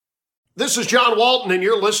This is John Walton, and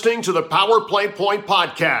you're listening to the Power Play Point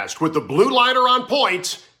podcast with the Blue Liner on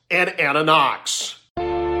point and Anna Knox.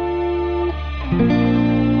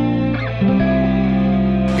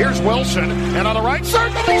 Here's Wilson, and on the right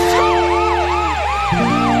side, he scores!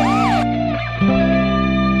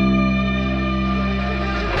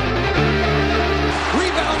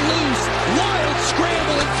 Rebound loose, wild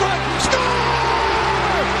scramble in front, score!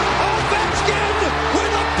 Ovechkin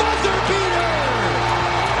with a buzzer beater!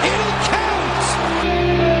 It'll count!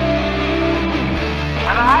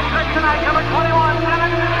 And the hat trick tonight, number 21,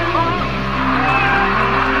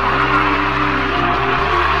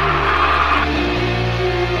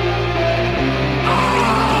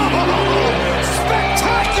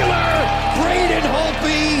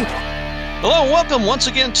 Hello and welcome once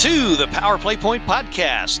again to the Power Play Point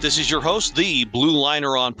podcast. This is your host, the Blue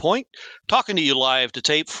Liner on Point, talking to you live to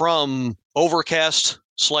tape from overcast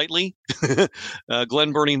slightly,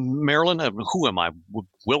 Glen Burnie, Maryland. Who am I?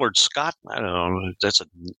 Willard Scott? I don't know. That's a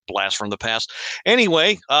blast from the past.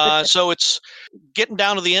 Anyway, so it's getting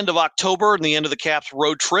down to the end of October and the end of the Caps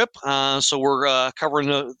road trip. So we're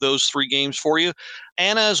covering those three games for you.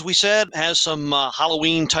 Anna, as we said, has some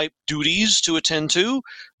Halloween-type duties to attend to,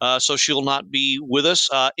 so she'll not be with us.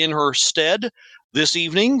 In her stead this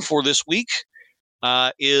evening for this week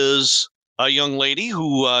is a young lady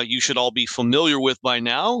who you should all be familiar with by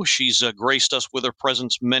now. She's graced us with her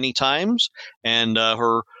presence many times, and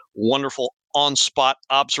her wonderful on-spot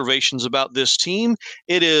observations about this team.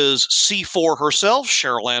 It is C4 herself,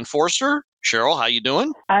 Cheryl Ann Forster. Cheryl, how you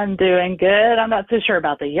doing? I'm doing good. I'm not so sure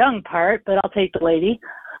about the young part, but I'll take the lady.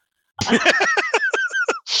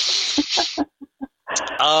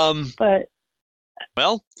 But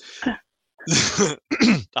well,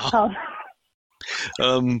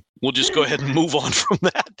 we'll just go ahead and move on from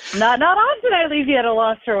that. Not often I leave you at a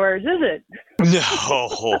loss for words, is it?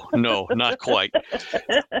 No, not quite.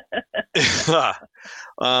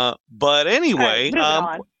 But anyway,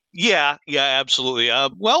 yeah, absolutely.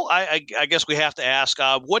 Well, I guess we have to ask,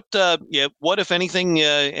 what if anything,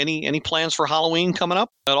 any plans for Halloween coming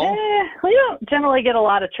up at all? We don't generally get a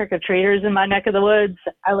lot of trick-or-treaters in my neck of the woods.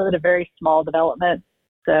 I live in a very small development,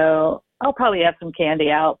 so I'll probably have some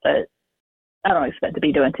candy out, but I don't expect to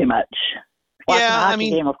be doing too much. Watching a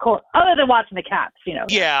hockey game, of course, other than watching the Caps, you know.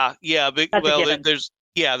 Yeah. But, well, there's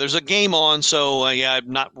a game on, so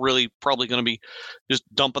I'm not really probably going to be just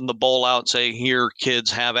dumping the bowl out and say, here,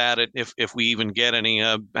 kids, have at it, if we even get any.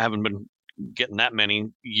 Haven't been getting that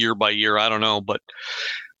many year by year. I don't know, but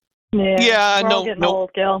we're all getting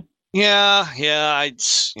old, Gil.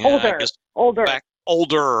 Older.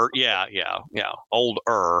 Older.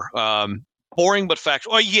 Older. Boring but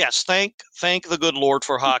factual. Oh, yes, thank the good Lord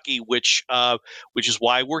for hockey, which is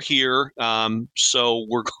why we're here. So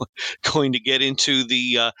we're going to get into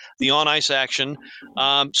the on ice action.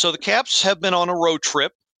 So the Caps have been on a road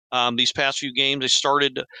trip these past few games. They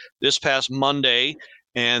started this past Monday,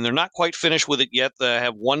 and they're not quite finished with it yet. They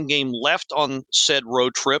have one game left on said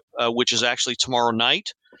road trip, which is actually tomorrow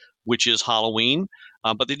night, which is Halloween.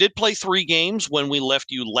 But they did play three games when we left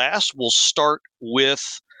you last. We'll start with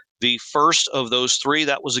the first of those three.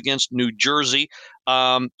 That was against New Jersey.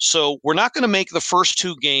 So we're not going to make the first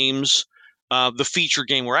two games the feature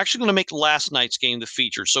game. We're actually going to make last night's game the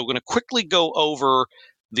feature. So we're going to quickly go over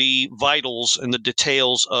the vitals and the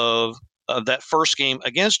details of that first game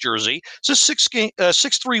against Jersey. It's a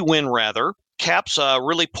 6-3 win, rather. Caps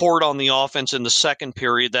really poured on the offense in the second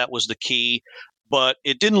period. That was the key. But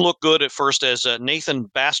it didn't look good at first as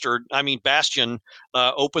Nathan Bastian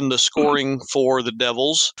opened the scoring for the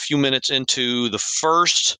Devils a few minutes into the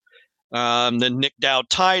first. Then Nick Dowd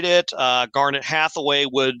tied it. Garnet Hathaway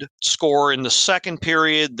would score in the second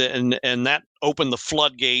period, and that opened the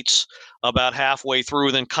floodgates about halfway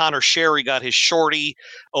through. Then Connor Sherry got his shorty.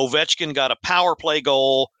 Ovechkin got a power play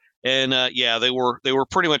goal. And they were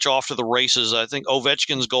pretty much off to the races. I think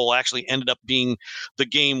Ovechkin's goal actually ended up being the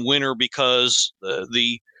game winner because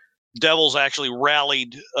the Devils actually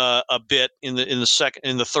rallied a bit in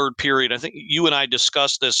the third period. I think you and I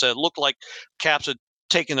discussed this. It looked like Caps had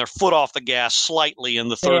taken their foot off the gas slightly in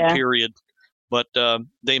the third period, but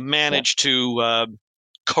they managed to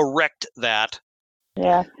correct that.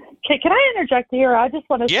 Yeah. Can I interject here? I just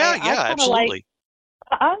want to say, absolutely.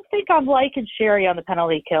 I think I'm liking Sherry on the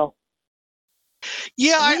penalty kill.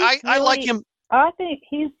 Yeah, I like him. I think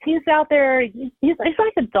he's out there. He's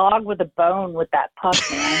like a dog with a bone with that puck,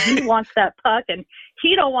 man. He wants that puck, and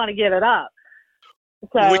he don't want to give it up.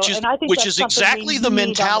 So, which is exactly the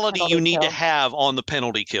mentality you need to have on the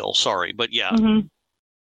penalty kill. Sorry, but yeah. Mm-hmm.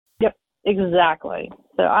 Yep, exactly.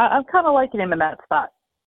 So I'm kind of liking him in that spot.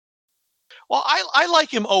 Well, I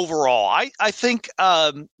like him overall. I think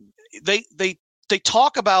they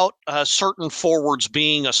talk about certain forwards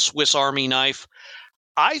being a Swiss Army knife.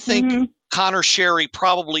 I think Connor Sherry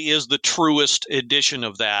probably is the truest edition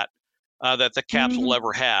of that that the Caps will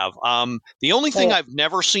ever have. The only thing I've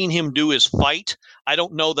never seen him do is fight. I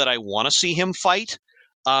don't know that I want to see him fight,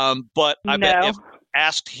 but I bet if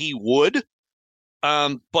asked he would.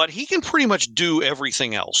 But he can pretty much do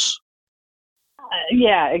everything else.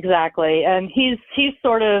 Yeah, exactly. And he's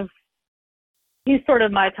sort of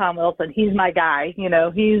my Tom Wilson. He's my guy. You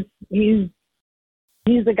know, he's the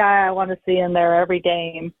guy I want to see in there every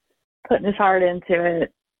game, putting his heart into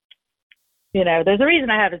it. You know, there's a reason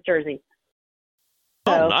I have his jersey.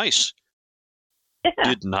 So, oh, nice.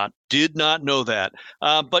 Yeah. Did not know that.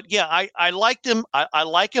 But yeah, I liked him. I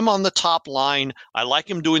like him on the top line. I like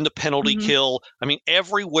him doing the penalty kill. I mean,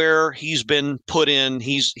 everywhere he's been put in,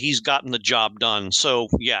 he's gotten the job done. So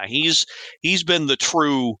yeah, he's been the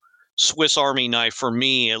true Swiss Army knife for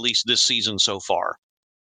me, at least this season so far.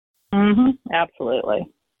 Absolutely.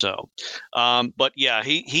 So, but yeah,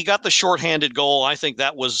 he got the shorthanded goal. I think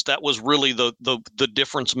that was really the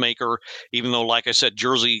difference maker. Even though, like I said,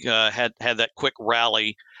 Jersey had that quick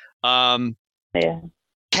rally. Caps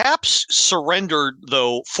surrendered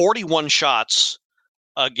though 41 shots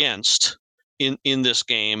against in this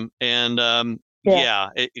game, and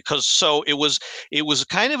because it was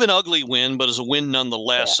kind of an ugly win, but it was a win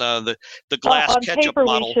nonetheless. The glass on ketchup paper,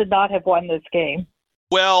 bottle. We should not have won this game.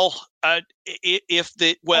 Well, I mean,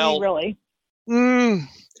 really.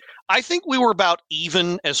 I think we were about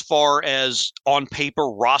even as far as on paper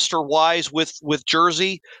roster wise with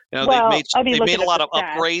Jersey. You know, they've made a lot of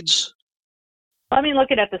upgrades. I mean,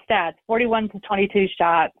 looking at the stats, 41 to 22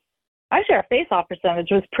 shots. Actually, our face-off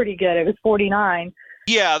percentage was pretty good. It was 49.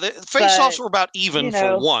 Yeah, the face-offs were about even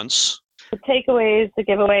for once. The takeaways, the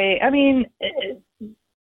giveaway. I mean,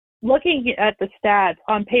 looking at the stats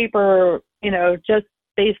on paper, you know, just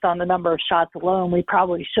based on the number of shots alone, we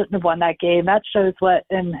probably shouldn't have won that game. That shows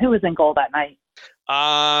who was in goal that night.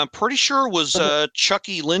 Pretty sure it was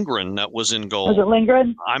Chucky Lindgren that was in goal. Was it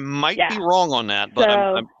Lindgren? I might be wrong on that, but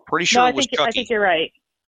I'm pretty sure it was Chucky. I think you're right.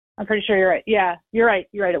 I'm pretty sure you're right. Yeah, you're right.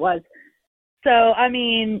 You're right. It was. So, I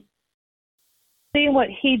mean, seeing what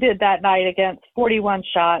he did that night against 41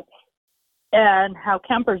 shots and how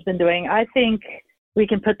Kemper's been doing, I think we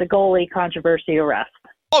can put the goalie controversy to rest.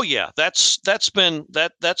 Oh yeah, that's been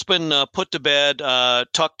put to bed,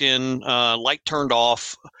 tucked in, light turned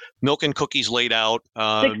off, milk and cookies laid out.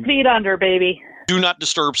 6 feet under, baby. Do not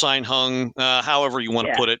disturb sign hung, however you want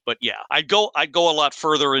to put it. But yeah, I'd go a lot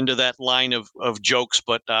further into that line of jokes,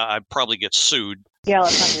 but I'd probably get sued. Yeah,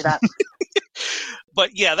 let's not do that.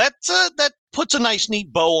 But yeah, that puts a nice,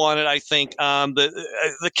 neat bow on it, I think.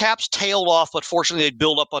 The Caps tailed off, but fortunately they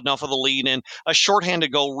built up enough of the lead, and a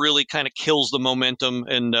shorthanded goal really kind of kills the momentum,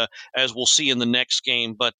 and as we'll see in the next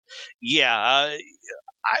game. But yeah,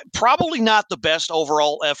 probably not the best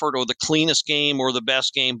overall effort or the cleanest game or the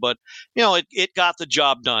best game, but you know, it got the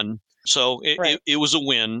job done. So it was a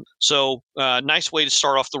win. So nice way to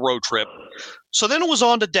start off the road trip. So then it was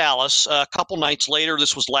on to Dallas a couple nights later.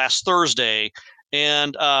 This was last Thursday.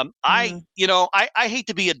 And I hate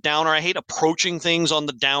to be a downer. I hate approaching things on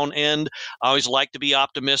the down end. I always like to be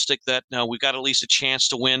optimistic that we've got at least a chance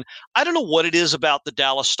to win. I don't know what it is about the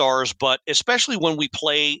Dallas Stars, but especially when we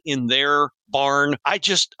play in their barn, I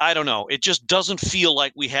don't know. It just doesn't feel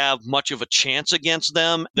like we have much of a chance against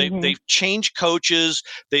them. They've changed coaches.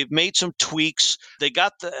 They've made some tweaks. They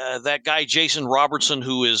got that guy, Jason Robertson,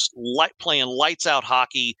 who is playing lights out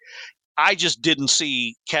hockey. I just didn't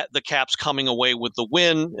see the Caps coming away with the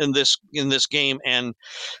win in this game, and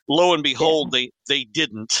lo and behold, they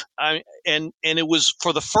didn't. And it was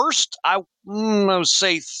for the first, I would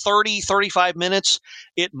say 30, 35 minutes.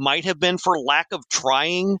 It might have been for lack of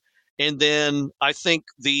trying, and then I think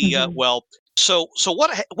So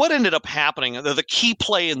what ended up happening? The key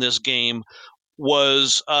play in this game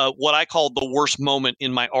was what I called the worst moment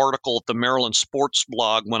in my article at the Maryland Sports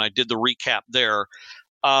blog when I did the recap there.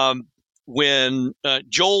 When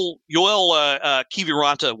Yoel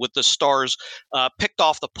Kiviranta with the Stars picked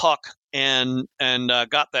off the puck and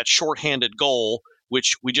got that shorthanded goal,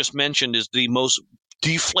 which we just mentioned is the most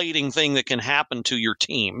deflating thing that can happen to your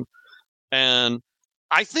team. And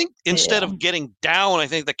I think instead of getting down, I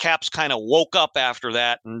think the Caps kind of woke up after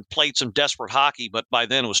that and played some desperate hockey, but by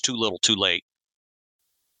then it was too little too late.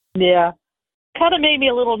 Yeah. Kind of made me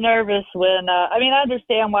a little nervous when, I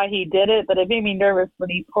understand why he did it, but it made me nervous when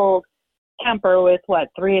he pulled Kemper with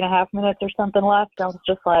 3.5 minutes or something left. I was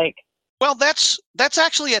just like, Well, that's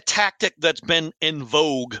actually a tactic that's been in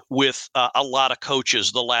vogue with a lot of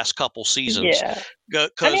coaches the last couple seasons. Yeah.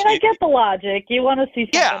 I mean, I get the logic. You want to see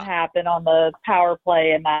something happen on the power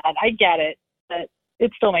play and that. I get it, but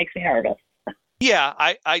it still makes me nervous. Yeah,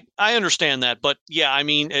 I understand that, but yeah, I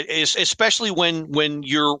mean, especially when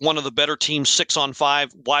you're one of the better teams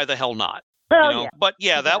 6-on-5, why the hell not? Well, yeah. But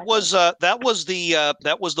yeah, Exactly.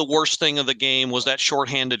 that was the worst thing of the game, was that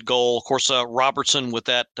shorthanded goal. Of course, Robertson with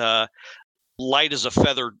that light as a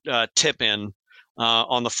feather tip in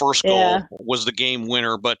on the first goal was the game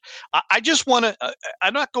winner. But I just want to.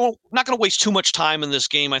 I'm not going to waste too much time in this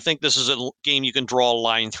game. I think this is a game you can draw a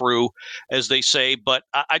line through, as they say. But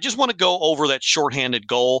I just want to go over that shorthanded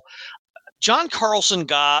goal. John Carlson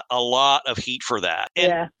got a lot of heat for that.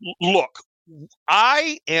 And look,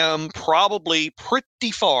 I am probably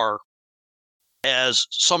pretty far, as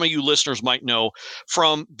some of you listeners might know,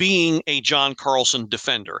 from being a John Carlson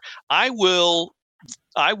defender. I will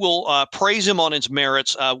praise him on his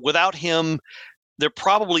merits. Without him, there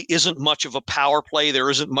probably isn't much of a power play. There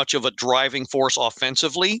isn't much of a driving force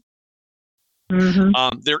offensively.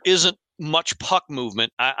 Mm-hmm. There isn't much puck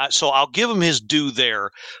movement. So I'll give him his due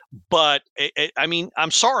there. But I mean,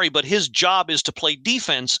 I'm sorry, but his job is to play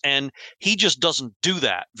defense, and he just doesn't do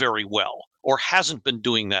that very well, or hasn't been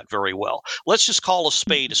doing that very well. Let's just call a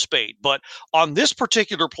spade a spade. But on this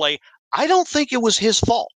particular play, I don't think it was his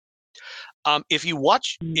fault. If you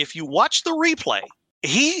watch the replay,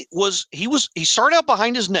 he started out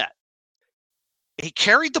behind his net. He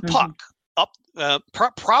carried the puck up.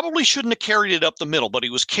 Probably shouldn't have carried it up the middle, but he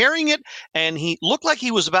was carrying it, and he looked like he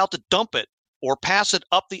was about to dump it or pass it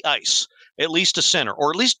up the ice, at least to center,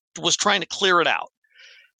 or at least was trying to clear it out.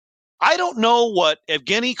 I don't know what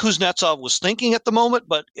Evgeny Kuznetsov was thinking at the moment,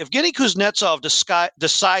 but Evgeny Kuznetsov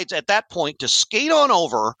decides at that point to skate on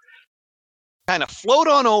over, kind of float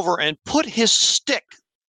on over, and put his stick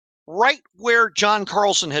right where John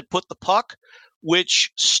Carlson had put the puck,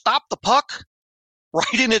 which stopped the puck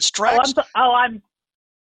right in its tracks. I'm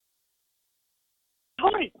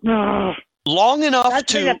long enough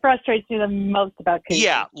That's the thing that frustrates me the most about Kuzi.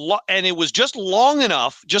 Yeah, and it was just long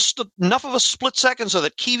enough, just enough of a split second so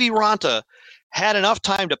that Kiviranta had enough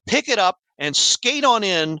time to pick it up and skate on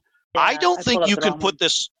in. Yeah, I don't think you can put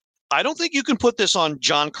this. I don't think you can put this on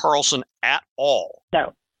John Carlson at all.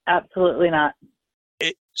 No, absolutely not.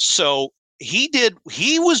 So he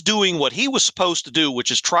was doing what he was supposed to do, which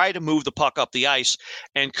is try to move the puck up the ice.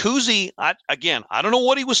 And Kuzi, I don't know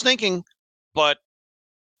what he was thinking, but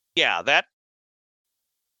yeah,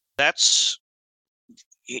 that's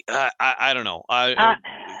I don't know. I'm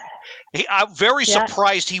very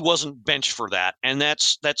surprised he wasn't benched for that, and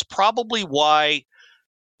that's probably why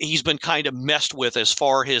he's been kind of messed with as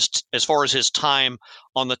far as his time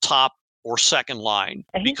on the top or second line.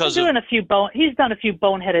 And because he's done a few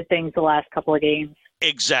boneheaded things the last couple of games.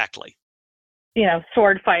 Exactly.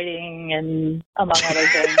 Sword fighting and among other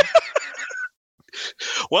things.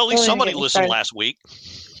 Well, at least somebody listened last week.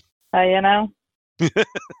 I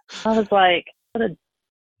was like, what a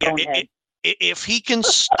bonehead. If he can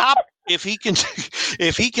stop, if he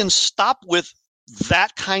can stop with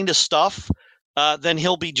that kind of stuff, then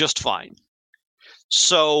he'll be just fine.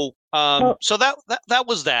 So, so that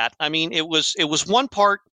was that. I mean, it was one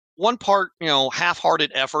part,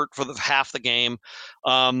 half-hearted effort for half the game.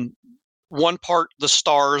 One part, the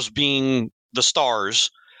Stars being the Stars,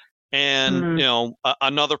 and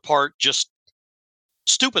another part just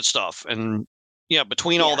stupid stuff. And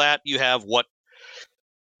between all that, you have what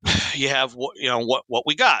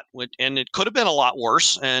we got, and it could have been a lot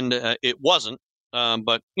worse, and it wasn't.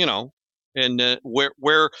 But and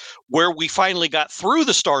where we finally got through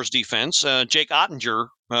the Stars defense, Jake Ottinger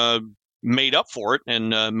made up for it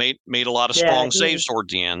and made a lot of strong saves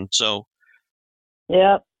towards the end. So,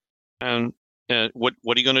 yep. And what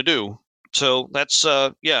are you going to do? So that's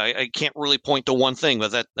I can't really point to one thing,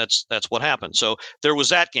 but that's what happened. So there was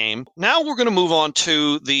that game. Now we're going to move on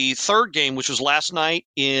to the third game, which was last night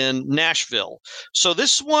in Nashville. So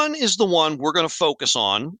this one is the one we're going to focus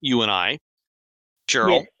on, you and I,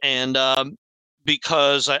 Cheryl, and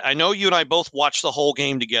because I know you and I both watched the whole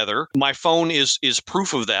game together. My phone is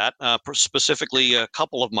proof of that, specifically a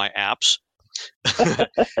couple of my apps.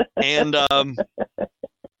 And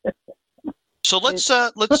so let's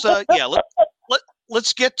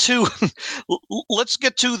get to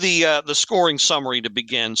the scoring summary to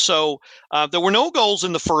begin. So there were no goals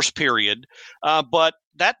in the first period, but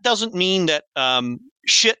that doesn't mean that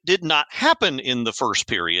shit did not happen in the first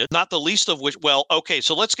period, not the least of which,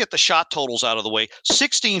 so let's get the shot totals out of the way.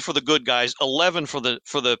 16 for the good guys, 11 for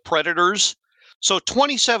the Predators. So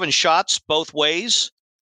 27 shots both ways.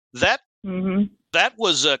 That Mm-hmm. That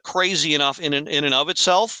was crazy enough in and of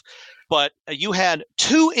itself. But you had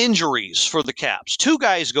 2 injuries for the Caps. 2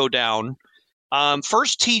 guys go down.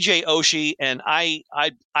 First, TJ Oshie, and I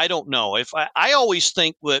don't know if I always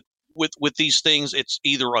think that with these things, it's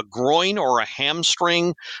either a groin or a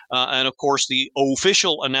hamstring, and of course, the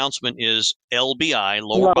official announcement is LBI,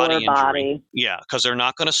 lower body injury. Yeah, because they're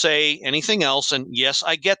not going to say anything else. And yes,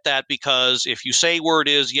 I get that, because if you say where it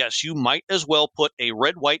is, yes, you might as well put a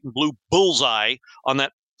red, white, and blue bullseye on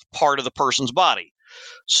that part of the person's body.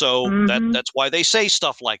 So that's why they say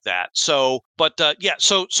stuff like that. So, but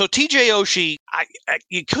so TJ Oshie,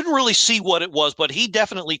 you couldn't really see what it was, but he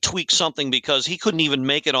definitely tweaked something, because he couldn't even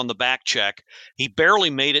make it on the back check. He barely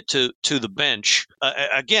made it to the bench.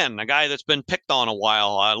 Again, a guy that's been picked on a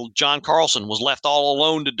while. John Carlson was left all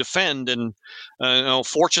alone to defend, and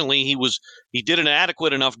fortunately he did an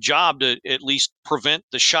adequate enough job to at least prevent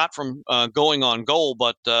the shot from going on goal,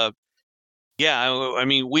 but. Yeah, I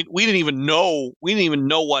mean, we didn't even know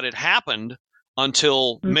what had happened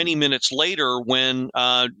until many minutes later, when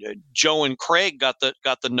Joe and Craig got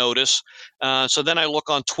the notice. So then I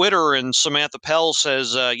look on Twitter, and Samantha Pell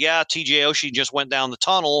says, "Yeah, TJ Oshie just went down the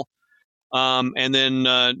tunnel," and then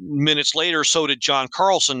minutes later, so did John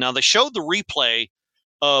Carlson. Now they showed the replay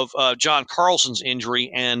of John Carlson's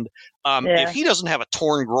injury, and if he doesn't have a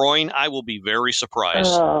torn groin, I will be very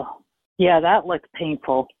surprised. Yeah, that looked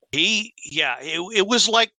painful. It was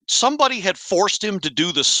like somebody had forced him to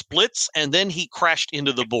do the splits, and then he crashed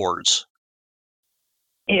into the boards.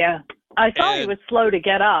 Yeah, I thought he was slow to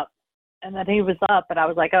get up, and then he was up, and I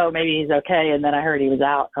was like, oh, maybe he's okay, and then I heard he was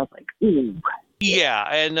out. I was like, ooh. Yeah,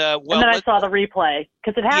 and and then I saw the replay,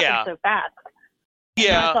 because it happened so fast.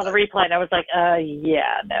 Yeah, I saw the replay, and I was like,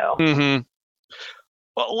 no. Mm-hmm.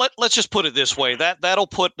 Well, let's just put it this way. That'll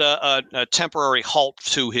put a temporary halt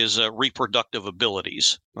to his reproductive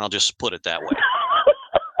abilities. I'll just put it that way.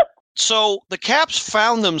 So the Caps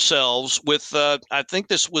found themselves with, I think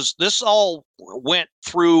this all went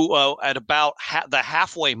through at about the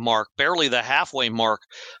halfway mark, barely the halfway mark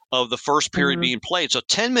of the first period being played. So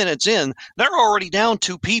 10 minutes in, they're already down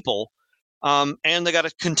 2 people, and they got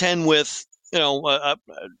to contend with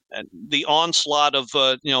the onslaught of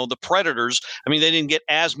the Predators. I mean, they didn't get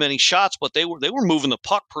as many shots, but they were moving the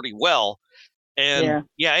puck pretty well, and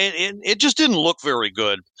it just didn't look very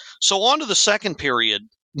good. So on to the second period,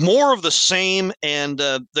 more of the same, and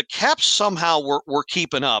the Caps somehow were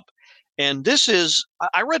keeping up. And this is,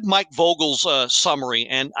 I read Mike Vogel's summary,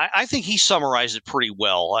 and I think he summarized it pretty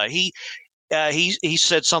well. He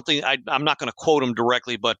said something. I'm not going to quote him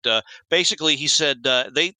directly, but basically he said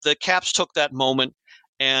the Caps took that moment,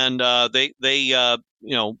 and they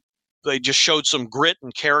just showed some grit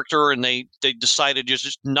and character, and they decided to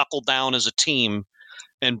just knuckle down as a team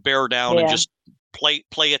and bear down and just play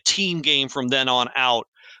a team game from then on out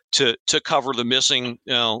to cover the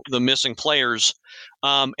missing players.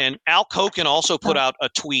 And Al Koken also put out a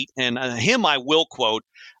tweet, and him I will quote.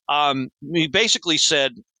 He basically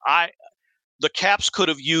said, the Caps could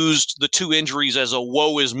have used the 2 injuries as a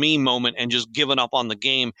woe is me moment and just given up on the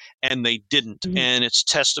game, and they didn't. And it's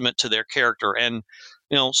testament to their character, and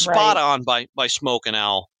spot on by Smoke and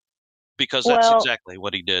Al, because that's exactly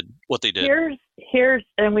what they did. Here's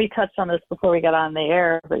and we touched on this before we got on the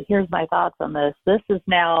air, but here's my thoughts on this. This is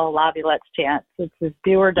now Laviolette's chance. This is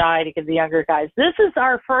do or die to give the younger guys. This is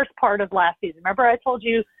our first part of last season. Remember I told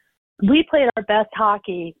you we played our best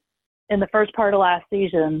hockey in the first part of last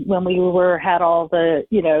season, when we had all the,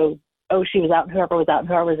 Oshie was out and whoever was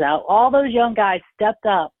out. All those young guys stepped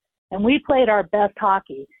up, and we played our best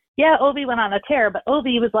hockey. Yeah, Ovi went on a tear, but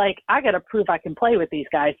Ovi was like, I got to prove I can play with these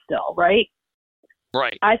guys still, right?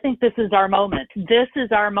 Right. I think this is our moment. This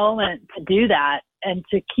is our moment to do that and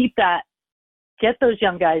to keep that, get those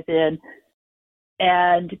young guys in,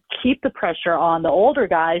 and keep the pressure on the older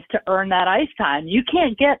guys to earn that ice time. You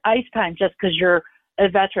can't get ice time just because you're a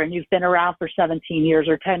veteran. You've been around for 17 years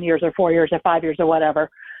or 10 years or 4 years or 5 years or whatever.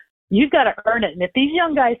 You've got to earn it. And if these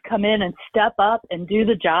young guys come in and step up and do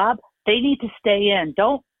the job, they need to stay in.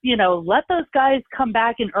 Don't, let those guys come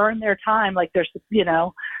back and earn their time. Like there's,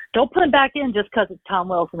 don't put them back in just because it's Tom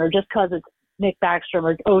Wilson or just because it's Nick Backstrom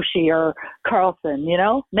or Oshie or Carlson,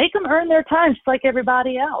 make them earn their time just like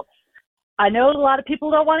everybody else. I know a lot of people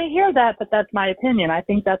don't want to hear that, but that's my opinion. I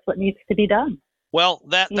think that's what needs to be done. Well,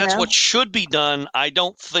 that's what should be done. I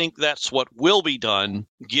don't think that's what will be done,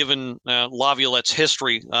 given Laviolette's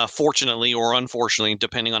history, fortunately or unfortunately,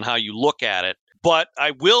 depending on how you look at it. But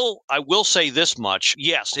I will say this much.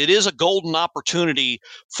 Yes, it is a golden opportunity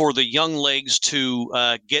for the young legs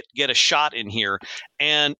to get a shot in here.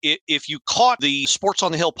 And if you caught the Sports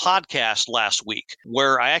on the Hill podcast last week,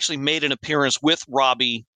 where I actually made an appearance with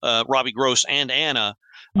Robbie Gross and Anna,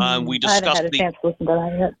 we discussed I haven't had a chance to listen to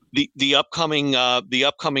that yet. The upcoming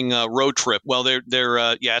road trip. Well,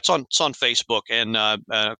 it's on Facebook, and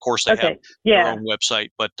of course they have their own website.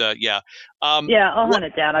 But I'll hunt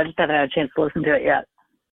it down. I just haven't had a chance to listen to it yet.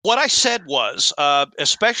 What I said was,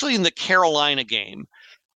 especially in the Carolina game,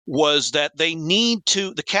 was that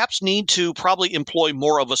the Caps need to probably employ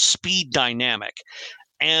more of a speed dynamic,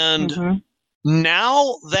 and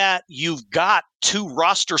now that you've got 2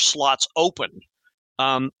 roster slots open.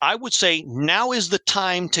 I would say now is the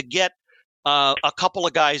time to get a couple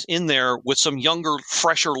of guys in there with some younger,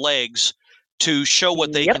 fresher legs to show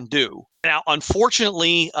what they can do. Now,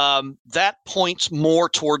 unfortunately, that points more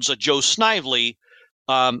towards a Joe Snively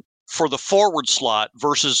for the forward slot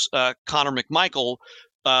versus Connor McMichael,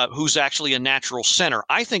 who's actually a natural center.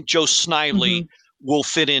 I think Joe Snively will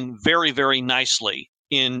fit in very, very nicely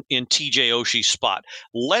in TJ Oshie's spot.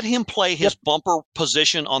 Let him play his bumper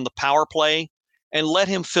position on the power play, and let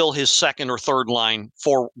him fill his second or third line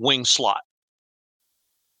for wing slot.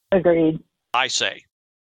 Agreed. I say.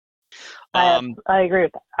 I agree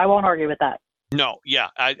with that. I won't argue with that. No, yeah,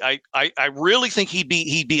 I really think he'd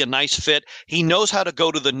be a nice fit. He knows how to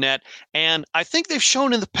go to the net, and I think they've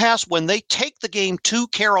shown in the past when they take the game to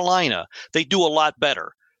Carolina, they do a lot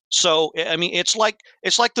better. So, I mean, it's like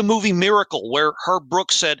the movie Miracle, where Herb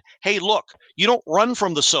Brooks said, "Hey, look, you don't run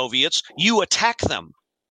from the Soviets, you attack them.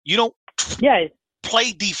 You don't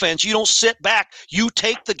play defense. You don't sit back. You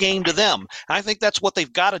take the game to them." I think that's what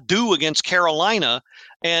they've got to do against Carolina.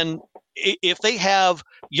 And if they have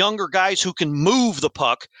younger guys who can move the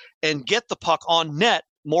puck and get the puck on net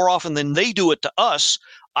more often than they do it to us,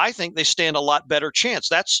 I think they stand a lot better chance.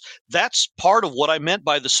 That's part of what I meant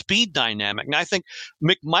by the speed dynamic. And I think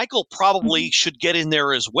McMichael probably should get in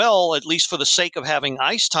there as well, at least for the sake of having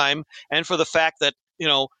ice time and for the fact that,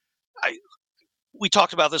 we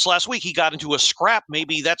talked about this last week. He got into a scrap.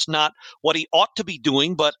 Maybe that's not what he ought to be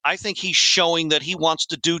doing, but I think he's showing that he wants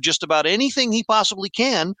to do just about anything he possibly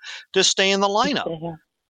can to stay in the lineup.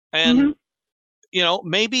 And,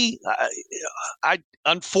 maybe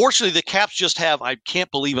unfortunately the Caps just have, I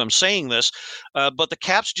can't believe I'm saying this, but the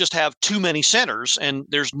Caps just have too many centers, and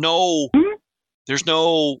there's no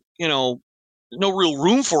real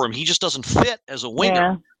room for him. He just doesn't fit as a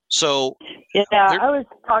winger. Yeah. So I was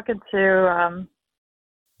talking to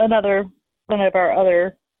another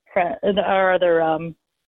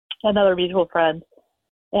mutual friend,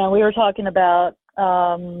 and we were talking about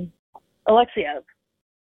Alexiev.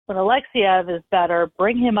 When Alexiev is better,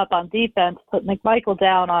 bring him up on defense, put McMichael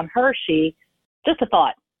down on Hershey. Just a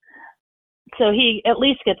thought. So he at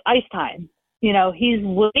least gets ice time. He's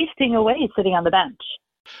wasting away sitting on the bench.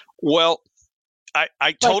 Well,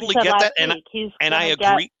 I totally get that, and I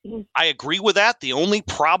agree. I agree with that. The only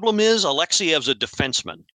problem is Alexiev's a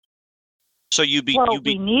defenseman, so we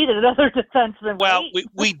need another defenseman. Well,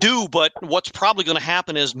 we do, but what's probably going to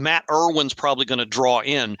happen is Matt Irwin's probably going to draw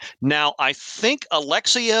in. Now, I think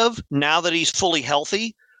Alexiev, now that he's fully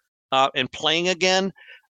healthy and playing again,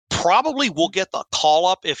 probably will get the call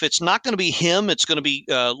up. If it's not going to be him, it's going to be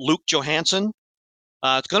Luke Johansson.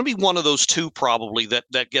 It's going to be one of those two probably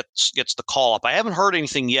that gets the call up. I haven't heard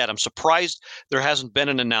anything yet. I'm surprised there hasn't been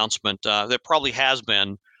an announcement. There probably has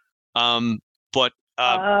been, but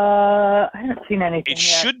I haven't seen anything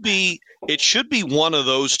yet. It should be one of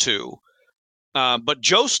those two. But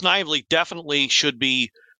Joe Snively definitely should be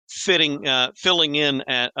filling in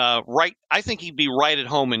at right. I think he'd be right at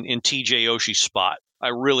home in TJ Oshie's spot. I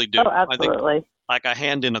really do. Oh, absolutely. I think like a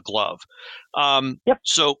hand in a glove. Yep.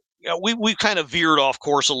 So. We kind of veered off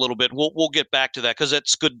course a little bit. We'll get back to that because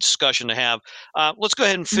that's good discussion to have. Let's go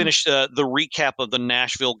ahead and finish the recap of the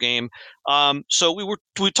Nashville game. So we were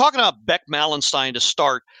talking about Beck Malenstein to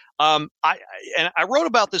start. I wrote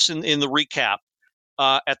about this in the recap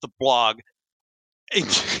at the blog.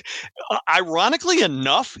 Ironically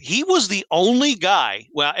enough, he was the only guy.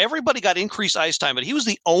 Well, everybody got increased ice time, but he was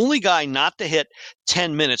the only guy not to hit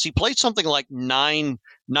 10 minutes. He played something like nine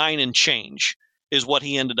and change. Is what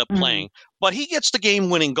he ended up playing. But he gets the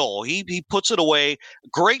game-winning goal. He puts it away.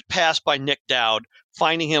 Great pass by Nick Dowd,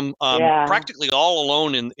 finding him practically all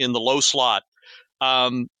alone in the low slot,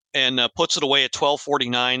 and puts it away at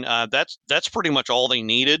 12:49. That's pretty much all they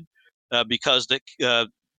needed because I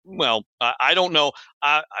don't know.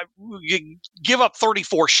 You give up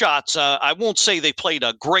 34 shots. I won't say they played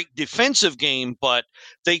a great defensive game, but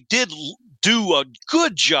they did do a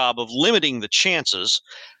good job of limiting the chances.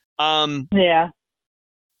 Yeah.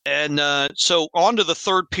 And so on to the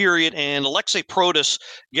third period, and Alexei Protas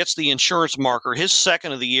gets the insurance marker, his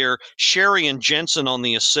second of the year. Sherry and Jensen on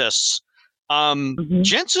the assists.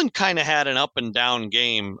 Jensen kind of had an up and down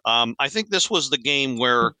game. I think this was the game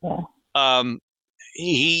where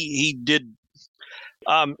he did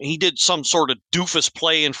some sort of doofus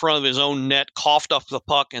play in front of his own net, coughed up the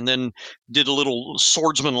puck, and then did a little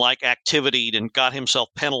swordsman-like activity and got himself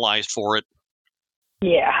penalized for it.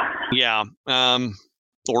 Yeah. Yeah.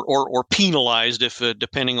 Or penalized if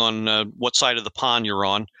depending on what side of the pond you're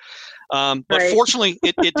on. But right. Fortunately,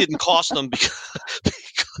 it didn't cost them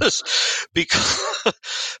because the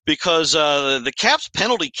Caps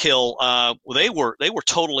penalty kill they were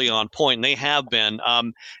totally on point, and they have been.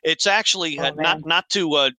 It's actually not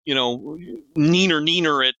to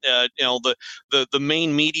neener at the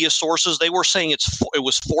main media sources. They were saying it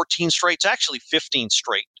was 14 straight. It's actually 15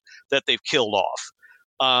 straight that they've killed off.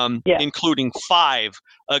 Including 5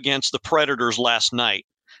 against the Predators last night.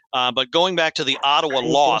 But going back to the Ottawa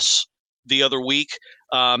loss the other week,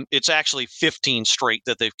 it's actually 15 straight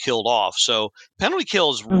that they've killed off. So penalty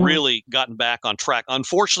kill has really gotten back on track.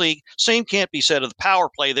 Unfortunately, same can't be said of the power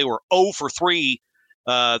play. They were 0 for 3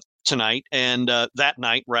 tonight, and that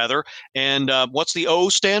night, rather. And what's the O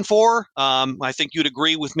stand for? I think you'd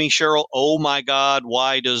agree with me, Cheryl. Oh, my God,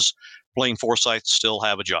 why does Blaine Forsythe still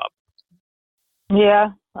have a job? Yeah,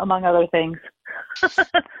 among other things.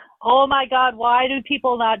 Oh, my God, why do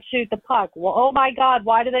people not shoot the puck? Well, oh, my God,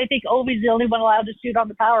 why do they think Ovi's the only one allowed to shoot on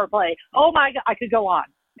the power play? Oh, my God, I could go on.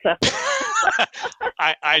 So.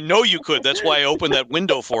 I know you could. That's why I opened that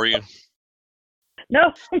window for you.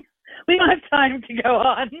 No, we don't have time to go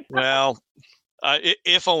on. Well,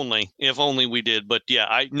 if only we did. But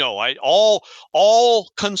yeah, all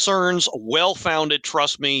concerns well-founded.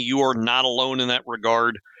 Trust me, you are not alone in that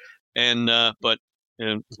regard. And but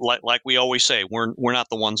like we always say, we're not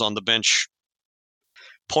the ones on the bench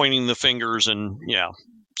pointing the fingers, and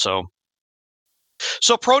so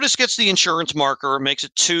Protas gets the insurance marker, makes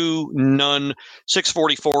it 2-0,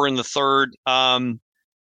 6:44 in the third.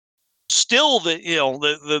 Still,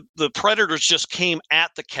 the Predators just came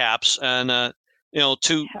at the Caps, and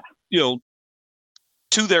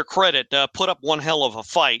to their credit, put up one hell of a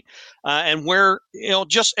fight, and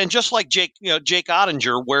just like Jake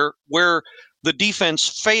Ottinger, where the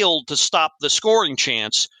defense failed to stop the scoring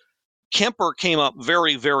chance, Kemper came up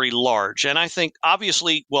very, very large, and I think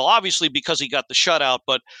obviously because he got the shutout,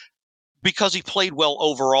 but because he played well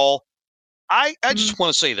overall. I just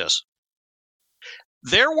want to say this: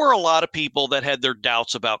 there were a lot of people that had their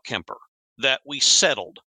doubts about Kemper, that we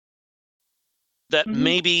settled. That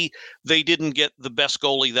maybe they didn't get the best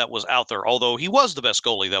goalie that was out there, although he was the best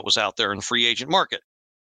goalie that was out there in the free agent market.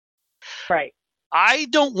 Right. I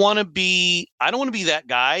don't want to be that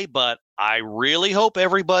guy, but I really hope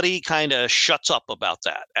everybody kind of shuts up about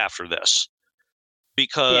that after this,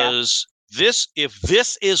 because if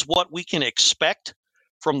this is what we can expect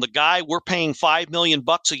from the guy we're paying $5 million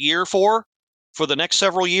a year for the next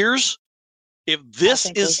several years, if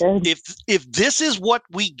this is what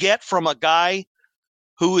we get from a guy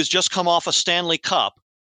who has just come off a Stanley Cup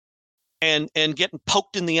and getting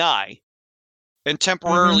poked in the eye and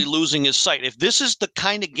temporarily losing his sight, if this is the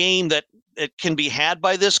kind of game that it can be had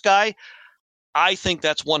by this guy, I think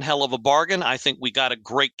that's one hell of a bargain. I think we got a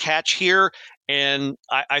great catch here, and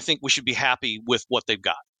I think we should be happy with what they've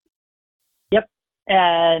got. Yep.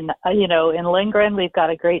 And, in Lindgren, we've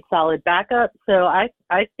got a great solid backup. So I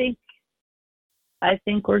think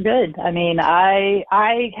we're good. I mean, I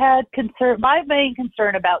had concern. My main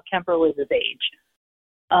concern about Kemper was his age,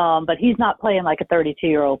 but he's not playing like a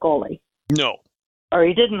 32-year-old goalie. No, or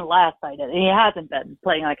he didn't last night. And he hasn't been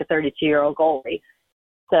playing like a 32-year-old goalie.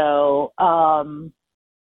 So,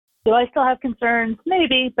 do I still have concerns?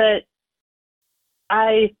 Maybe, but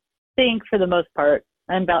I think for the most part,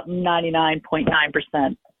 I'm about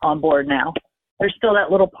 99.9% on board now. There's still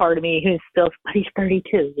that little part of me who's still, he's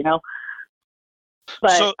 32,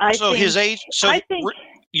 But so I think, his age. So I think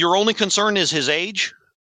your only concern is his age?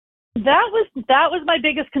 That was my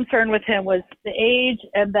biggest concern with him, was the age,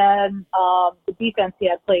 and then the defense he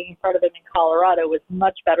had playing in front of him in Colorado was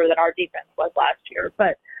much better than our defense was last year.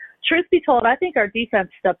 But truth be told, I think our defense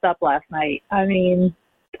stepped up last night. I mean,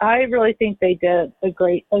 I really think they did a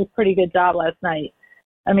pretty good job last night.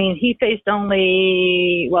 I mean, he faced a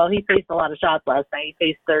lot of shots last night. He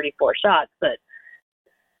faced 34 shots, but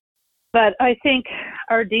I think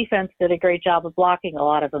our defense did a great job of blocking a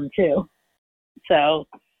lot of them too. So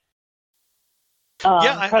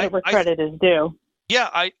credit where credit is due. Yeah,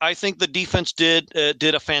 I think the defense did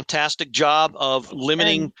a fantastic job of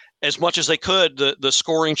limiting as much as they could the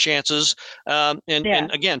scoring chances. And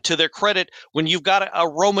again, to their credit, when you've got a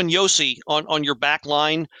Roman Josi on your back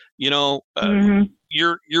line, you're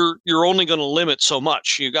only going to limit so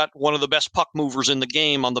much. You got one of the best puck movers in the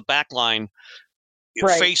game on the back line,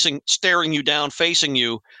 staring you down, facing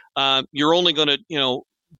you. You're only going to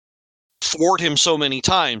thwart him so many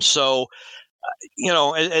times. So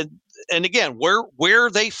and again, where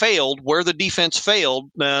they failed, where the defense failed,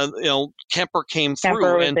 Kemper came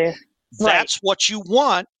through, and that's what you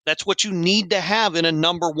want. That's what you need to have in a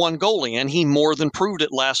number one goalie, and he more than proved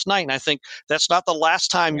it last night. And I think that's not the last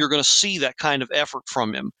time you're going to see that kind of effort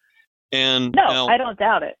from him. And no, I don't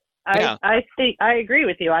doubt it. I think I agree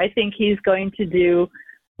with you. I think he's going to do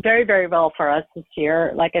very, very well for us this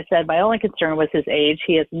year. Like I said, my only concern was his age.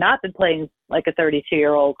 He has not been playing like a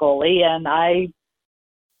 32-year-old goalie, and I'm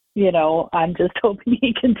just hoping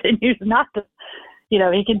he continues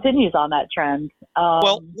he continues on that trend.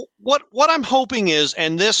 Well, what I'm hoping is,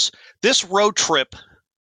 and this road trip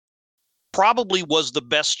probably was the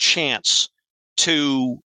best chance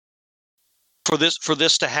for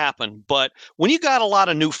this to happen. But when you got a lot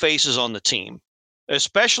of new faces on the team,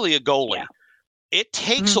 especially a goalie, it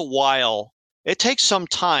takes a while. It takes some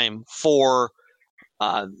time for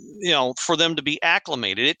them to be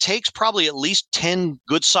acclimated. It takes probably at least 10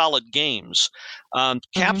 good solid games.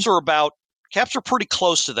 Caps are pretty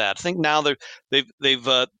close to that. I think now they've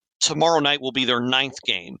tomorrow night will be their 9th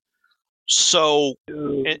game. So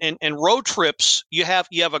and road trips, you have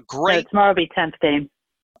a great. Tomorrow will be 10th game.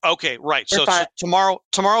 Okay, right. So tomorrow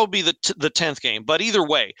will be the 10th game. But either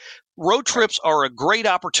way, road trips are a great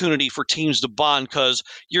opportunity for teams to bond because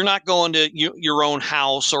you're not going to your own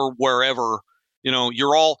house or wherever.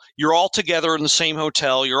 You're all together in the same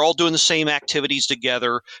hotel. You're all doing the same activities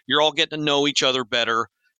together. You're all getting to know each other better.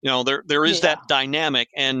 There is that dynamic,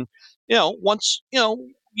 and once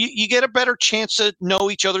you get a better chance to know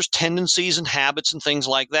each other's tendencies and habits and things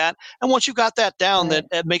like that. And once you've got that down,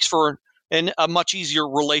 that makes for a much easier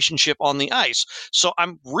relationship on the ice. So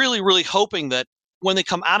I'm really, really hoping that when they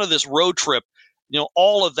come out of this road trip,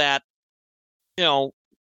 all of that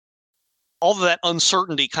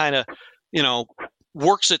uncertainty kind of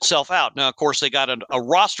works itself out. Now, of course, they got a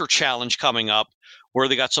roster challenge coming up where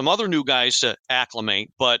they got some other new guys to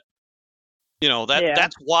acclimate, but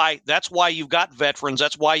that's why you've got veterans.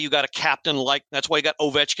 That's why you got a captain that's why you got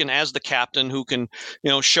Ovechkin as the captain who can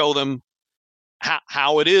show them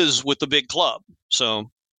how it is with the big club. So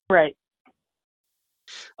right.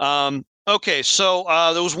 Okay, so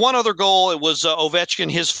there was one other goal. It was Ovechkin,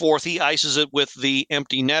 his 4th. He ices it with the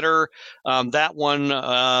empty netter. That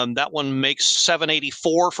one makes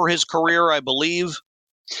 784 for his career, I believe.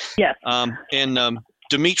 Yes. And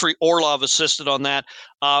Dmitry Orlov assisted on that.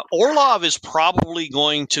 Orlov is probably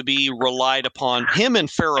going to be relied upon. Him and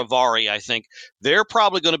Faravari, I think, they're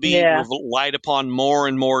probably going to be relied upon more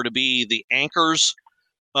and more to be the anchors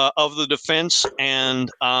of the defense. And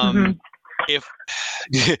if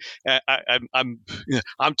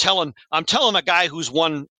I'm telling a guy who's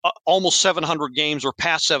won almost 700 games or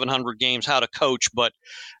past 700 games how to coach, but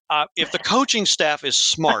if the coaching staff is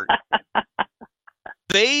smart,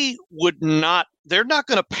 they're not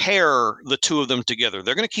going to pair the two of them together.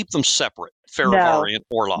 They're going to keep them separate, Faravari and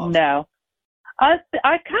Orlov. No. I've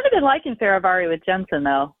kind of been liking Faravari with Jensen,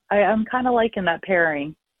 though. I'm kind of liking that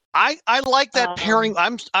pairing. I like that pairing.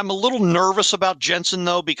 I'm a little nervous about Jensen,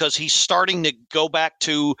 though, because he's starting to go back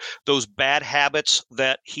to those bad habits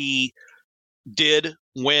that he did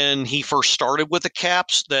when he first started with the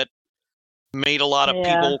Caps that made a lot of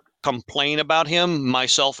people complain about him,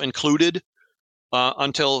 myself included,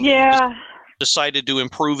 until he decided to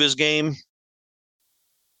improve his game.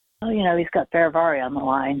 Well, he's got Faravari on the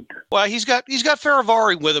line. Well, he's got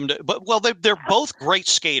Faravari with him, they're both great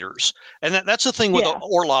skaters, and that's the thing with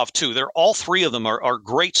Orlov too. They're all three of them are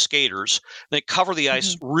great skaters. They cover the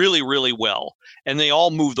ice really, really well, and they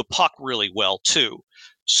all move the puck really well too.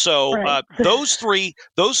 So those three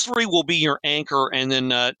will be your anchor, and then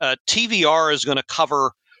TVR is going to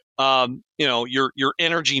cover your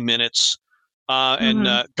energy minutes. And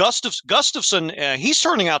Gustafson, he's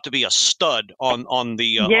turning out to be a stud on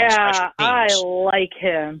the on special teams. I like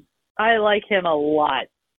him. I like him a lot,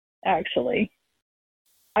 actually.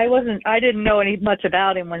 I didn't know much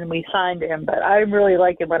about him when we signed him, but I'm really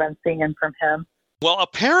liking what I'm seeing from him. Well,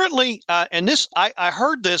 apparently, and this I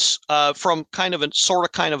heard this from kind of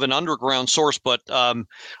an underground source, but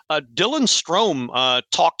Dylan Strome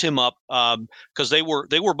talked him up because they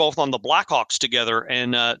were both on the Blackhawks together,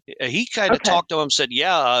 and he kind of talked to him and said,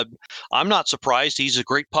 "Yeah, I'm not surprised. He's a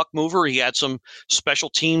great puck mover. He had some special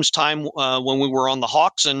teams time when we were on the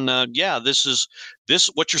Hawks, and this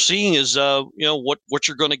what you're seeing is what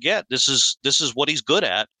you're going to get. This is what he's good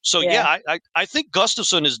at. So I think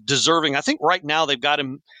Gustafsson is deserving. I think right now they've got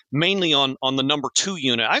him mainly on the number 2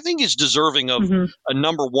 unit. I think he's deserving of a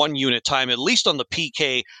number 1 unit time, at least on the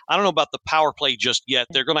PK. I don't know about the power play just yet.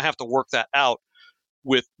 They're going to have to work that out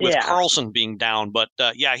with Carlson being down. But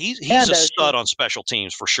he's a stud on special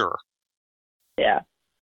teams for sure. Yeah.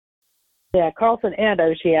 Yeah, Carlson and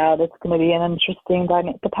Oshie out. It's going to be an interesting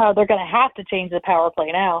dynamic. They're going to have to change the power play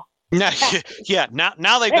now. Now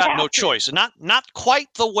they've got no choice. Not quite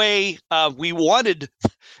the way we wanted.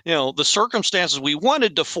 The circumstances we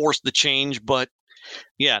wanted to force the change, but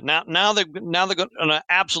now they're going to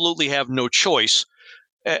absolutely have no choice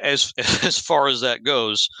as far as that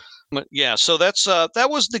goes. But so that's that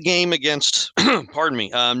was the game against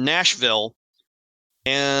Nashville.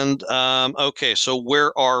 And okay, so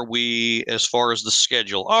where are we as far as the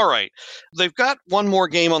schedule? All right, they've got one more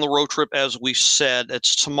game on the road trip, as we said.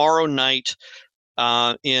 It's tomorrow night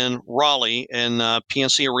in Raleigh in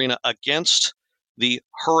PNC Arena against the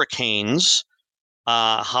Hurricanes.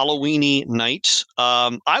 Halloweeny night.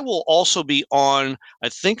 I will also be on. I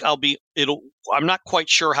think I'm not quite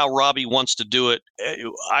sure how Robbie wants to do it.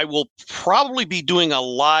 I will probably be doing a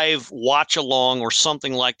live watch along or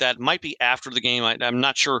something like that. It might be after the game. I'm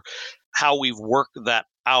not sure how we've worked that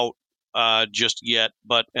out just yet.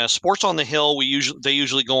 But Sports on the Hill, they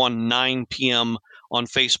usually go on 9 p.m. on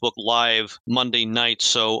Facebook Live Monday night.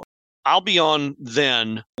 So I'll be on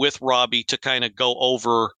then with Robbie to kind of go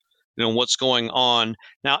over what's going on.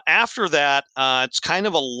 Now, after that, it's kind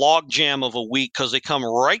of a logjam of a week because they come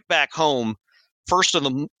right back home first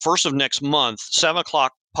of next month, 7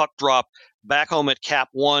 o'clock puck drop back home at Cap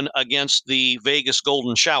One against the Vegas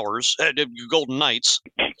Golden Knights.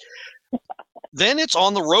 Then it's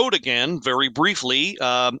on the road again, very briefly,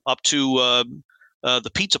 up to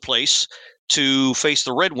the pizza place to face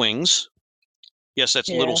the Red Wings. Yes, that's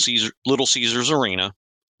Little Caesars Arena.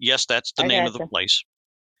 Yes, that's the name of the place.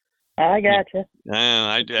 I gotcha.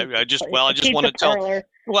 I just wanted to tell.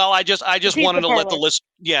 Well, I just wanted to let the list.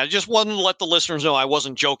 Yeah, just wanted to let the listeners know I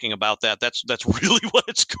wasn't joking about that. That's really what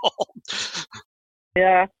it's called.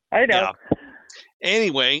 Yeah, I know. Yeah.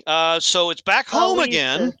 Anyway, so it's back home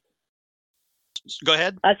again. Go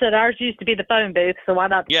ahead. I said ours used to be the phone booth, so why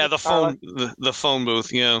not? The phone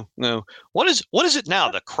booth. Yeah, no. What is it now?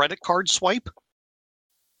 The credit card swipe?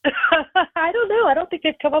 I don't know. I don't think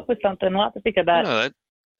they've come up with something. I'll have to think of that.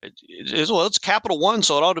 It's Capital One,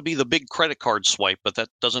 so it ought to be the big credit card swipe, but that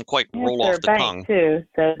doesn't quite roll off the tongue. Too.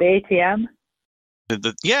 So the ATM.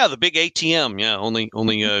 The big ATM. Yeah, only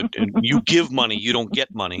you give money, you don't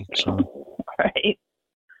get money. So. Right.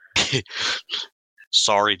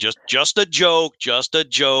 Sorry, just a joke. Just a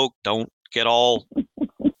joke. Don't get all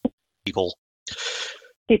people.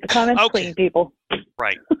 Keep the comments clean, people.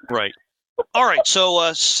 Right. All right.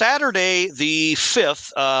 So Saturday the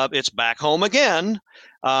 5th, it's back home again.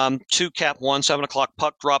 To Cap One, 7 o'clock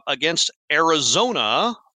puck drop against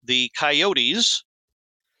Arizona, the Coyotes.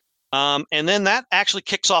 And then that actually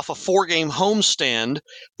kicks off a 4-game homestand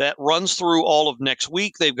that runs through all of next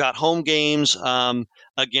week. They've got home games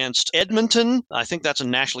against Edmonton. I think that's a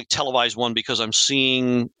nationally televised one because I'm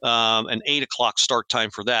seeing an 8 o'clock start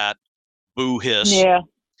time for that. Boo hiss. Yeah.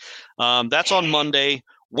 That's on Monday.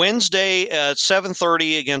 Wednesday at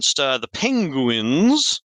 7:30 against the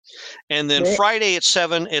Penguins. And then Friday at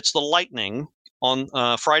 7, it's the Lightning on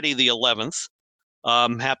Friday the 11th.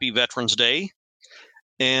 Happy Veterans Day.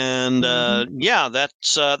 And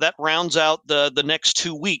that rounds out the next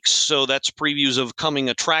 2 weeks. So that's previews of coming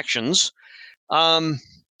attractions. I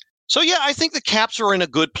think the Caps are in a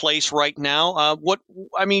good place right now.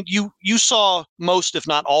 You saw most, if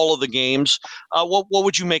not all, of the games. What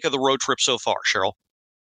would you make of the road trip so far, Cheryl?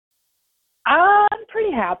 I'm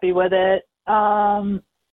pretty happy with it.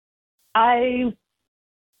 I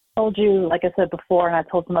told you, like I said before, and I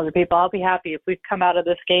told some other people, I'll be happy if we come out of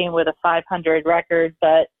this game with a 500 record.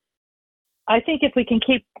 But I think if we can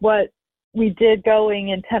keep what we did going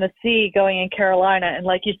in Tennessee, going in Carolina, and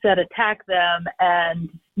like you said, attack them and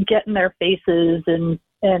get in their faces and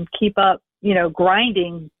keep up,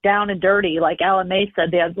 grinding down and dirty, like Alan May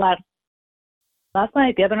said the other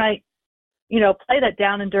night, play that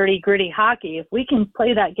down and dirty, gritty hockey. If we can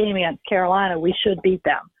play that game against Carolina, we should beat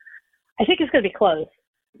them. I think it's going to be close.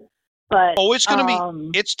 But it's going to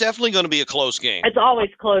be. It's definitely going to be a close game. It's always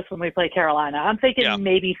close when we play Carolina. I'm thinking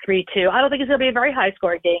maybe 3-2. I don't think it's going to be a very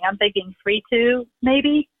high-scoring game. I'm thinking 3-2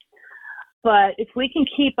 maybe. But if we can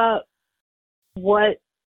keep up what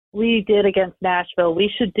we did against Nashville,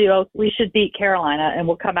 we should beat Carolina, and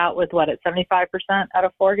we'll come out with at 75% out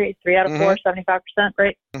of 4 games, 3 out of 4, 75%,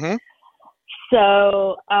 right? Mm-hmm.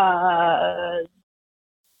 So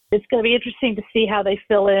it's going to be interesting to see how they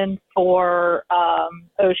fill in for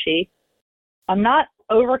Oshie. I'm not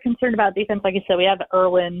over concerned about defense. Like you said, we have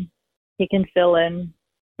Irwin. He can fill in,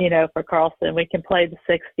 for Carlson. We can play the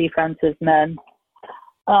 6 defensive men.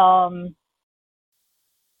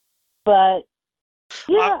 But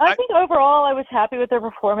yeah, I think overall I was happy with their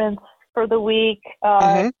performance for the week.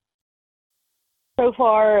 So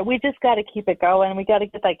far, we just got to keep it going. We got to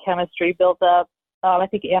get that chemistry built up. I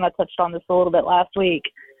think Anna touched on this a little bit last week.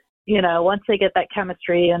 Once they get that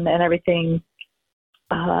chemistry and everything.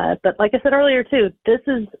 But like I said earlier, too, this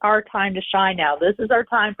is our time to shine now. This is our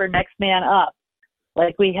time for next man up.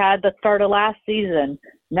 Like we had the start of last season,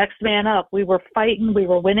 next man up. We were fighting. We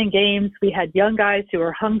were winning games. We had young guys who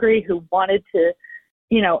were hungry, who wanted to,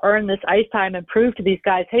 earn this ice time and prove to these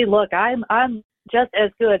guys, hey, look, I'm just as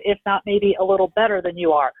good, if not maybe a little better than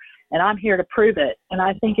you are. And I'm here to prove it. And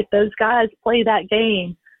I think if those guys play that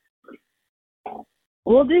game,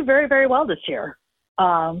 we'll do very, very well this year.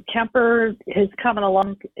 Kemper is coming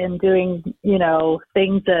along and doing,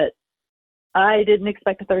 things that I didn't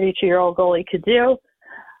expect a 32-year-old goalie could do.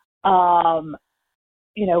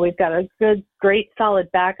 We've got a great,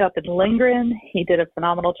 solid backup in Lindgren. He did a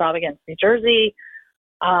phenomenal job against New Jersey.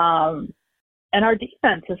 And our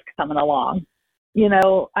defense is coming along.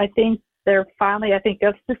 I think I think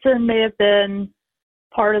Gustafson may have been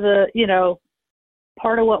part of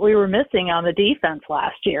what we were missing on the defense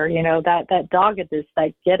last year, that doggedness,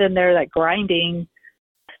 that get in there, that grinding,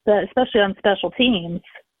 especially on special teams,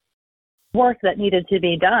 work that needed to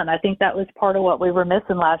be done. I think that was part of what we were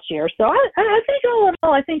missing last year. So I think all in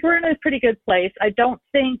all, I think we're in a pretty good place. I don't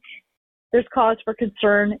think there's cause for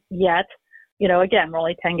concern yet. Again, we're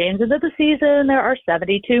only 10 games into the season. There are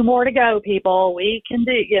 72 more to go, people. We can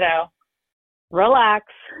do, relax.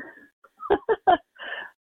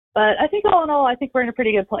 But I think all in all, I think we're in a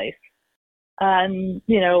pretty good place. And,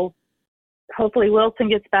 hopefully Wilson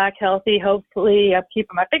gets back healthy. Hopefully I'm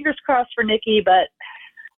keeping my fingers crossed for Nikki, but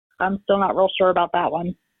I'm still not real sure about that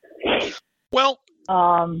one. Well,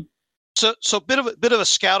 so bit of a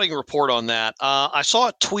scouting report on that. I saw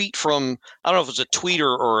a tweet from, I don't know if it was a tweet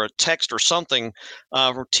or a text or something,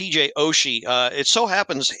 from TJ Oshie. It so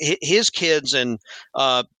happens his kids and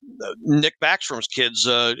Nick Backstrom's kids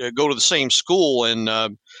go to the same school,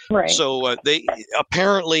 and right. So they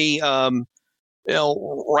apparently,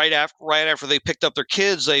 right after they picked up their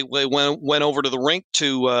kids, they went over to the rink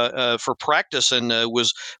for practice, and it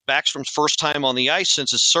was Backstrom's first time on the ice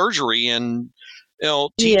since his surgery, and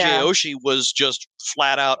TJ Oshie was just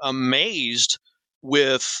flat out amazed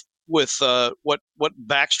with what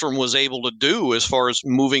Backstrom was able to do as far as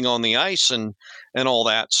moving on the ice and all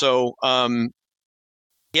that. So I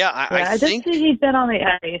think did see he'd been on the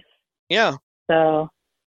ice. Yeah. So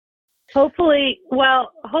hopefully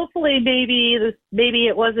maybe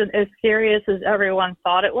it wasn't as serious as everyone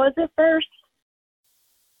thought it was at first.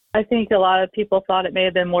 I think a lot of people thought it may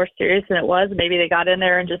have been more serious than it was. Maybe they got in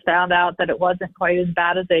there and just found out that it wasn't quite as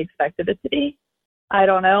bad as they expected it to be. I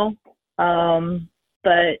don't know.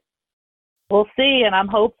 But we'll see, and I'm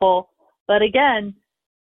hopeful. But again,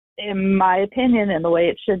 in my opinion, and the way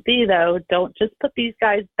it should be, though, don't just put these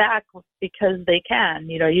guys back because they can.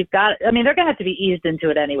 They're going to have to be eased into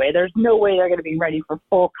it anyway. There's no way they're going to be ready for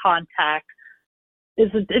full contact.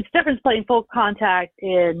 It's different playing full contact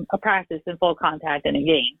in a practice and full contact in a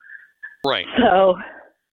game. Right. So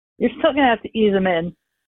you're still going to have to ease them in.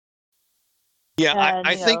 Yeah, and,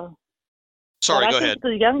 I think. Sorry, go ahead.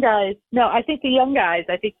 The young guys. No, I think the young guys.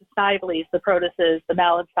 I think the Sniveleys, the Protuses, the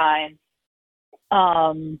Malensteins.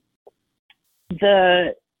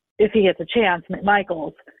 If he gets a chance,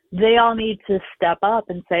 McMichaels. They all need to step up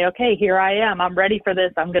and say, "Okay, here I am. I'm ready for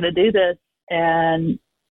this. I'm going to do this." And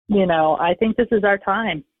I think this is our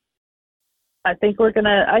time. I think we're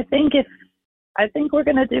gonna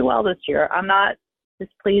do well this year. I'm not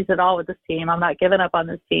displeased at all with this team. I'm not giving up on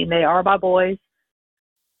this team. They are my boys.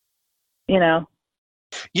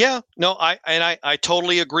 Yeah, no, I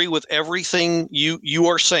totally agree with everything you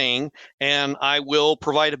are saying, and I will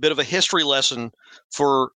provide a bit of a history lesson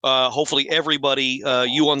for hopefully everybody,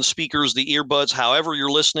 you on the speakers, the earbuds, however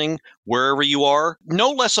you're listening, wherever you are.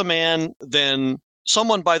 No less a man than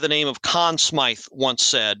someone by the name of Conn Smythe once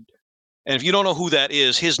said, And if you don't know who that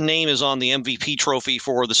is, his name is on the MVP trophy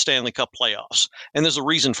for the Stanley Cup playoffs. And there's a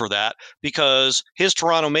reason for that, because his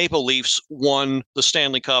Toronto Maple Leafs won the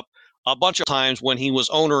Stanley Cup a bunch of times when he was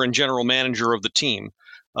owner and general manager of the team.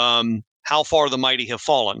 How far the mighty have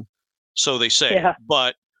fallen, so they say. Yeah.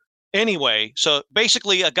 But anyway, so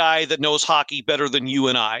basically a guy that knows hockey better than you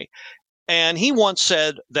and I. And he once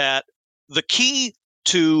said that the key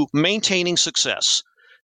to maintaining success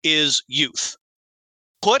is youth.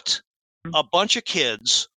 Put a bunch of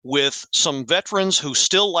kids with some veterans who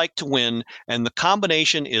still like to win, and the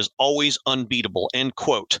combination is always unbeatable, end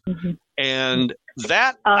quote. Mm-hmm. And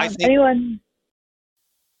that, I think...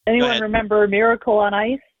 Anyone remember Miracle on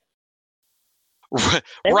Ice?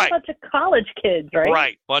 They were right. a bunch of college kids, right?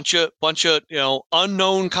 Right. Bunch of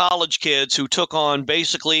unknown college kids who took on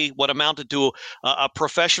basically what amounted to a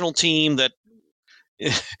professional team that,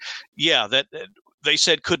 that they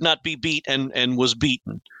said could not be beat and was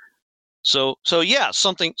beaten. So yeah,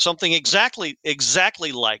 something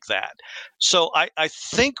exactly like that. So I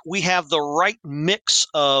think we have the right mix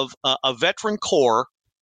of a veteran core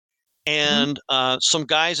and some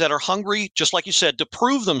guys that are hungry, just like you said, to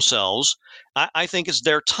prove themselves. I think it's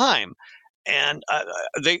their time. And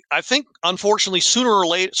I think, unfortunately,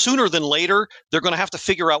 sooner than later, they're going to have to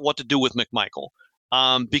figure out what to do with McMichael.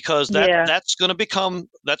 Because that's going to become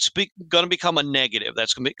a negative.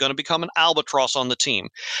 That's going to become an albatross on the team.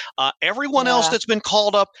 Everyone else that's been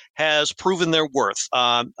called up has proven their worth.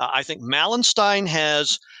 I think Malenstein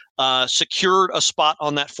has secured a spot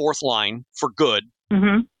on that fourth line for good.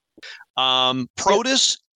 Mm-hmm.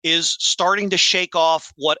 Protas is starting to shake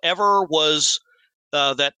off whatever was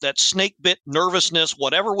that snake bit nervousness,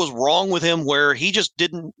 whatever was wrong with him, where he just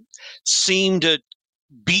didn't seem to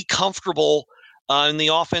be comfortable in the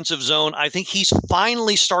offensive zone. I think he's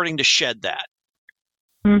finally starting to shed that.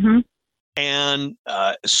 Mm-hmm. And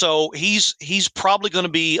so he's probably going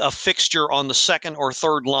to be a fixture on the second or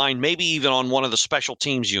third line, maybe even on one of the special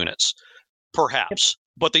teams units, perhaps.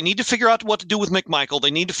 But they need to figure out what to do with McMichael.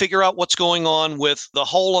 They need to figure out what's going on with the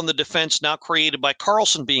hole on the defense now created by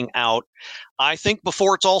Karlsson being out. I think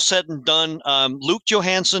before it's all said and done, Luke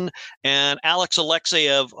Johansson and Alex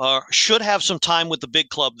Alexeyev should have some time with the big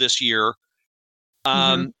club this year.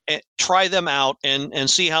 And try them out and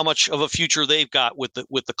see how much of a future they've got with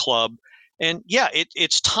the club. And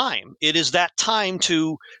it's time. It is that time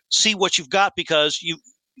to see what you've got, because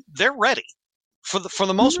they're ready for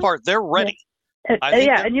the most part. They're ready.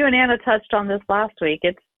 And you and Anna touched on this last week.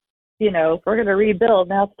 It's, if we're going to rebuild,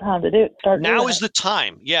 now's the time to do it. Now is the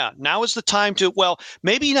time. Yeah, now is the time to, well,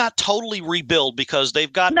 maybe not totally rebuild, because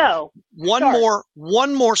they've got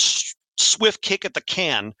one more swift kick at the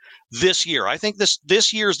can this year. I think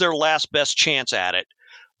this year is their last best chance at it,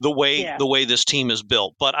 the way this team is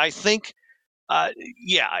built. But I think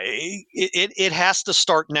it has to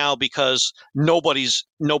start now, because nobody's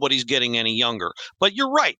getting any younger. But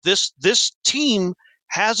you're right. This team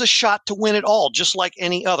has a shot to win it all, just like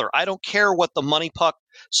any other. I don't care what the Money Puck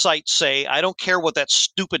sites say. I don't care what that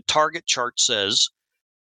stupid target chart says.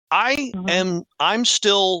 I'm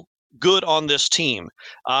still good on this team.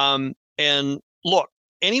 And look,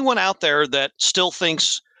 anyone out there that still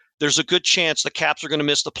thinks there's a good chance the Caps are going to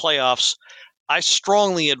miss the playoffs, I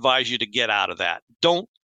strongly advise you to get out of that. Don't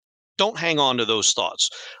hang on to those thoughts.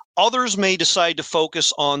 Others may decide to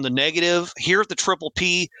focus on the negative. Here at the Triple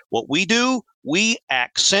P, what we do, we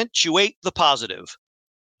accentuate the positive.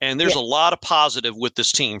 And there's a lot of positive with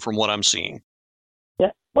this team from what I'm seeing.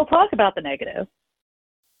 Yeah, we'll talk about the negative,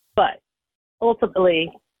 but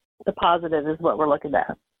ultimately the positive is what we're looking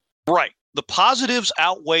at. Right. The positives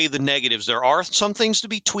outweigh the negatives. There are some things to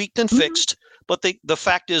be tweaked and fixed, but the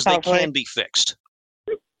fact is they can be fixed.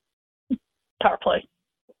 Power play.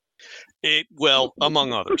 Well,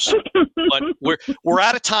 among others. But we're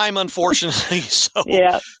out of time, unfortunately. So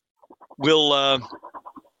we'll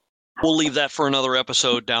leave that for another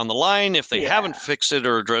episode down the line if they haven't fixed it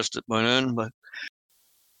or addressed it by then. But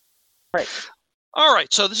all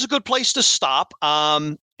right. So this is a good place to stop.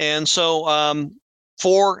 And so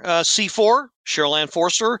for C4, Cheryl Ann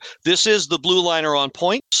Forster, this is the Blue Liner on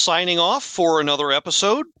Point, signing off for another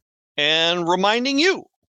episode and reminding you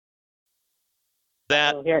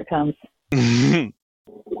that here it comes.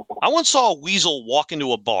 I once saw a weasel walk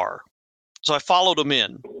into a bar, so I followed him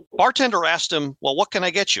in. Bartender asked him, "Well, what can I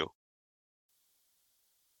get you?"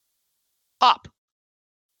 "Pop,"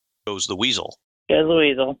 goes the weasel. Goes the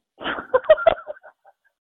weasel.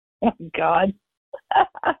 Oh, God.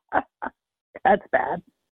 That's bad.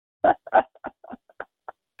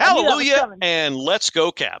 Hallelujah, and let's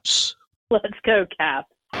go Caps. Let's go Caps.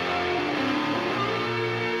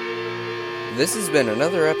 This has been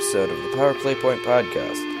another episode of the Power Play Point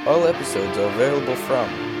Podcast. All episodes are available from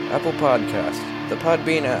Apple Podcasts, the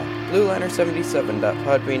Podbean app,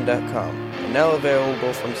 BlueLiner77.podbean.com, and now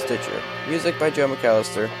available from Stitcher. Music by Joe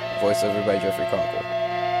McAllister, voiceover by Jeffrey Conkle.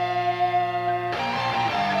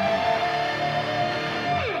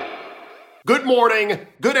 Good morning,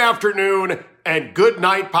 good afternoon, and good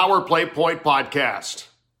night, Power Play Point Podcast.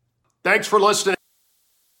 Thanks for listening.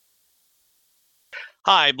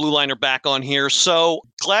 Hi, Blue Liner back on here. So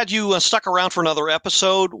glad you stuck around for another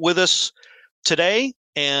episode with us today.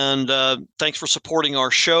 And thanks for supporting our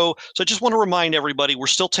show. So I just want to remind everybody, we're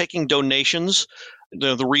still taking donations.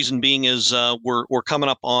 The reason being is we're coming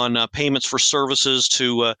up on payments for services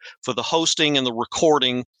for the hosting and the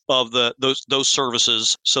recording of those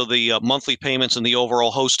services. So the monthly payments and the overall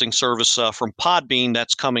hosting service from Podbean,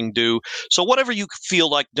 that's coming due. So whatever you feel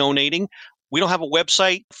like donating. We don't have a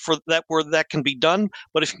website for that where that can be done,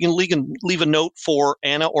 but if you can leave a note for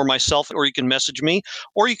Anna or myself, or you can message me,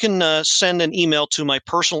 or you can send an email to my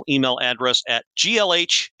personal email address at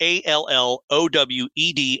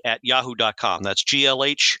glhallowed@yahoo.com. That's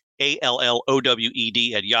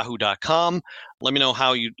glhallowed@yahoo.com. Let me know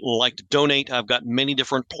how you'd like to donate. I've got many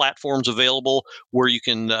different platforms available where you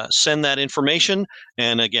can send that information.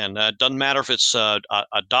 And again, it doesn't matter if it's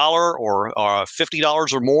 $1 or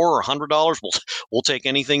 $50 or more or $100. We'll take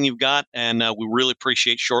anything you've got, and we really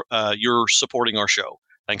appreciate your supporting our show.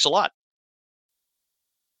 Thanks a lot.